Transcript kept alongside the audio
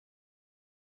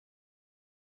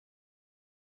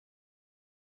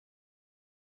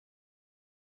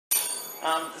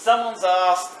Someone's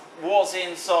asked what's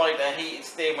inside a heated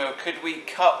steering wheel. Could we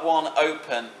cut one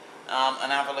open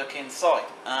and have a look inside?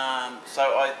 So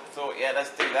I thought, yeah,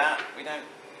 let's do that. We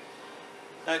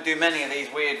don't do many of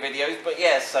these weird videos, but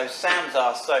yes. So Sam's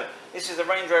asked. So this is a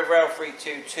Range Rover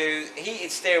L322.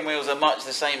 Heated steering wheels are much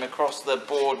the same across the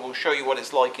board. We'll show you what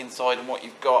it's like inside and what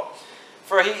you've got.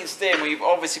 For a heated steering wheel, you've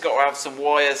obviously got to have some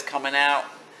wires coming out.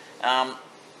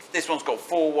 This one's got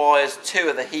 4 wires, 2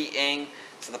 are the heating,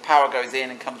 so the power goes in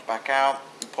and comes back out,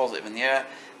 positive in the air.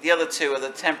 The other 2 are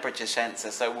the temperature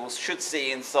sensor, so we should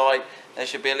see inside there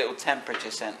should be a little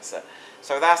temperature sensor.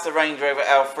 So that's the Range Rover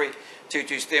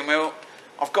L322 steering wheel.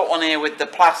 I've got one here with the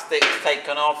plastics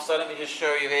taken off, so let me just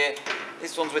show you here.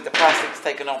 This one's with the plastics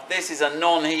taken off. This is a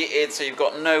non-heated, so you've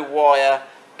got no wire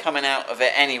coming out of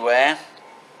it anywhere.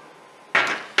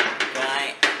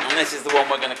 Okay, and this is the one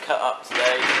we're going to cut up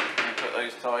today. Put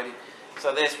those tidy.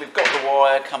 So this, we've got the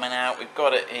wire coming out, we've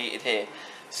got it heated here.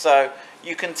 So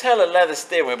you can tell a leather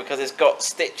steering wheel because it's got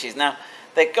stitches. Now,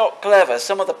 they got clever.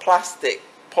 Some of the plastic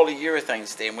polyurethane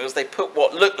steering wheels, they put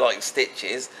what look like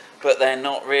stitches, but they're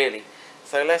not really.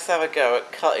 So let's have a go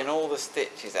at cutting all the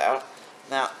stitches out.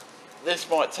 Now, this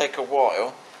might take a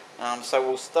while, so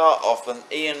we'll start off, and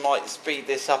Ian might speed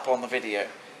this up on the video.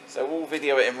 So we'll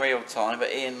video it in real time,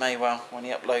 but Ian may well, when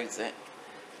he uploads it,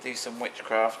 do some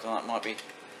witchcraft, and that might be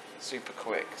super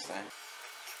quick. So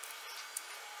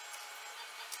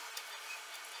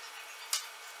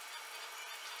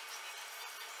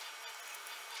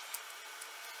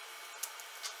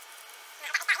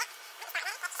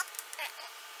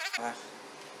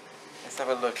let's have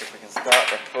a look if we can start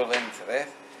to pull into this.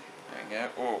 There we go.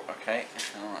 Oh, okay.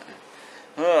 All right.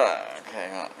 Okay.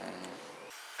 Right.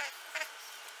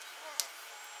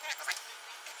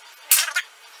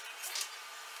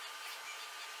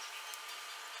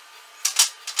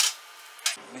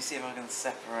 Let me see if I can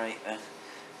separate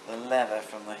the leather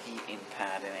from the heating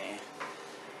pad in here.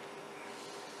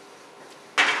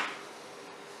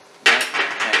 Okay,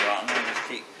 right, I'm going to just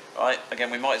keep... Right,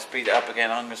 again, we might speed it up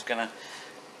again. I'm just going to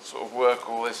sort of work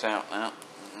all this out now.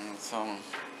 And so,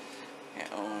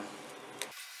 get all...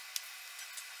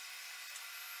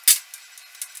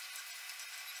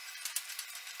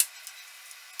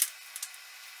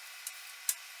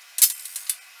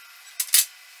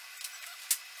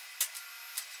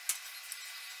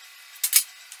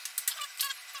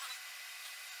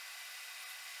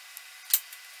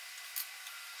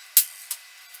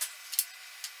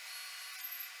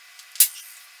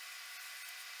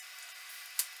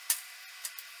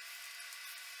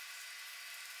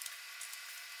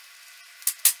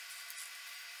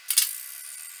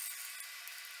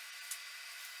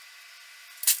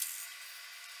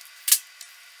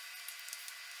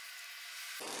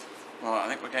 Right, I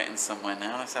think we're getting somewhere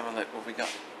now. Let's have a look what we got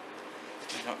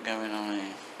going on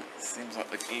here. It seems like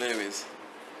the glue is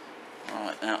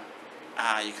right now.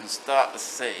 You can start to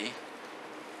see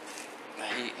the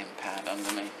heating pad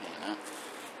underneath here now.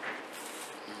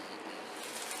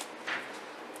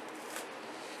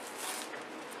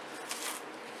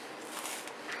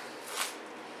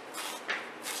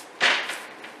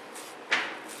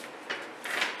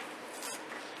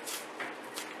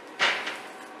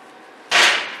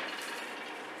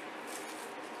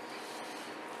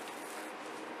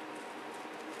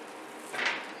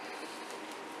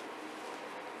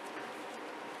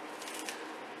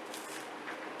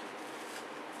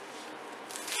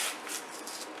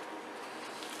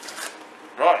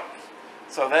 Right,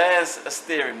 so there's a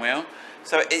steering wheel.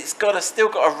 So it's still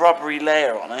got a rubbery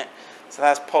layer on it. So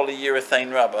that's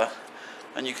polyurethane rubber,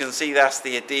 and you can see that's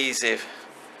the adhesive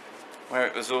where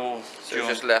it was all. So you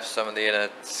just left some of the inner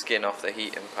skin off the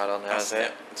heating pad on there. That's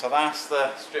it. So that's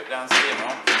the stripped down skin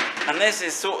on, and this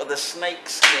is sort of the snake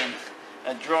skin,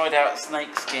 a dried out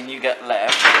snake skin you get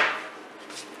left,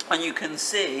 and you can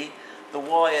see the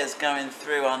wires going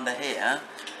through under here,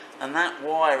 and that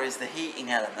wire is the heating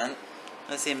element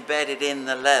that's embedded in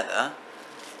the leather,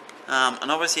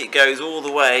 and obviously it goes all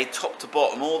the way top to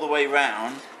bottom, all the way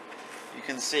round. You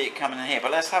can see it coming in here,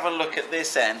 but let's have a look at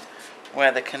this end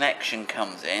where the connection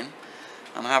comes in,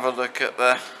 and have a look at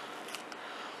the...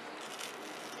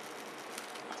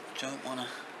 I don't want to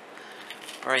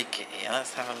break it here.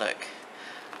 Let's have a look.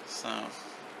 So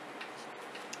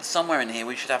somewhere in here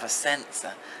we should have a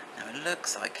sensor. Now it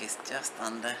looks like it's just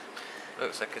under.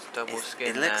 Looks like it's double skin.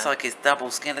 It looks like it's double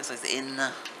skin. It looks like it's in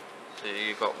the. So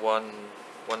you've got one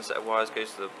set of wires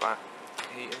goes to the back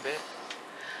heating bit.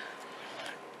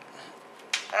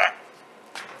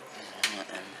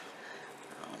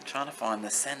 I'm trying to find the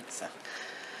sensor.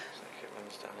 Looks like it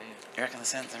runs down here. You reckon the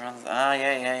sensor runs? Ah,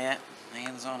 yeah.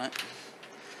 Ian's on it.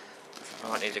 Let's have I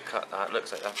might need to cut that.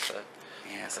 Looks like that's a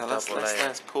Yeah, a so double layer.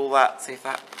 let's pull that, see if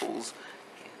that pulls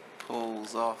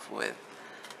off with.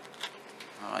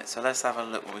 Alright, so let's have a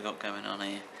look what we got going on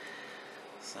here.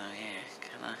 So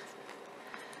yeah,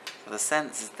 so the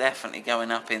sensor's definitely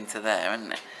going up into there,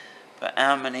 isn't it? But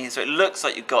how many, so it looks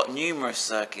like you've got numerous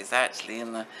circuits actually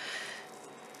in the,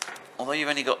 although you've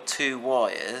only got 2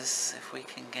 wires, if we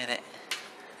can get it,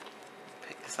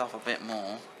 pick this off a bit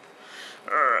more,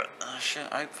 I should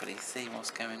hopefully see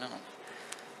what's going on.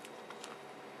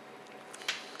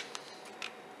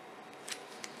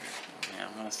 Yeah,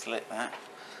 I'm going to slit that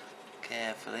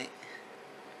carefully.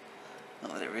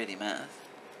 Not that it really matters.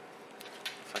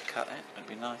 If I cut it, it'd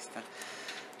be nice to.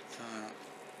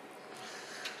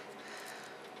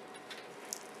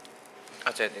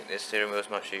 I don't think this steering wheel's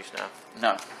much use now.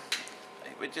 No.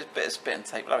 We just a bit of spit and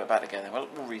tape, load it back together. We'll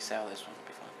resell this one, it'll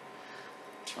be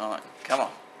fine. Alright, come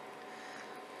on.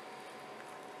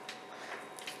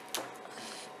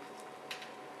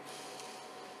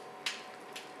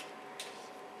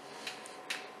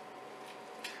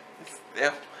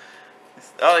 Yeah.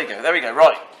 Oh, there you go. There we go.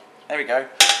 Right. There we go.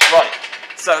 Right.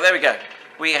 So there we go.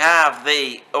 We have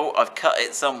the. Oh, I've cut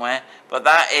it somewhere, but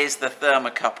that is the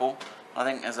thermocouple. I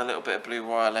think there's a little bit of blue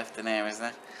wire left in here, isn't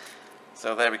there?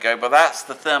 So there we go. But that's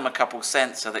the thermocouple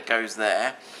sensor that goes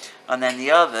there, and then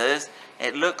the others.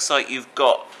 It looks like you've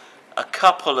got a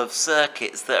couple of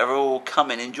circuits that are all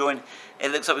coming and joining.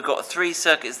 It looks like we've got 3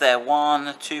 circuits there.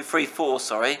 1, 2, 3, 4.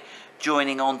 Sorry,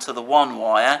 joining onto the 1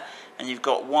 wire. And you've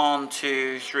got 1,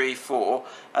 2, 3, 4,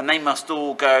 and they must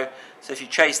all go. So if you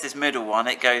chase this middle one,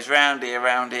 it goes round here,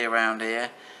 round here, round here,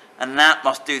 and that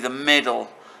must do the middle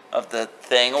of the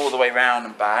thing all the way round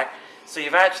and back. So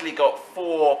you've actually got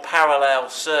 4 parallel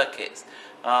circuits.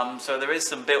 So there is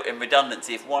some built-in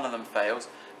redundancy if one of them fails,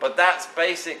 but that's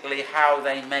basically how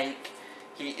they make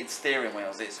heated steering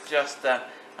wheels. It's just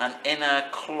an inner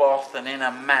cloth, an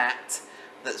inner mat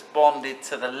that's bonded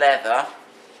to the leather.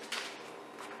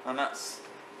 And that's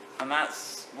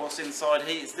what's inside a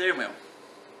heated steering wheel.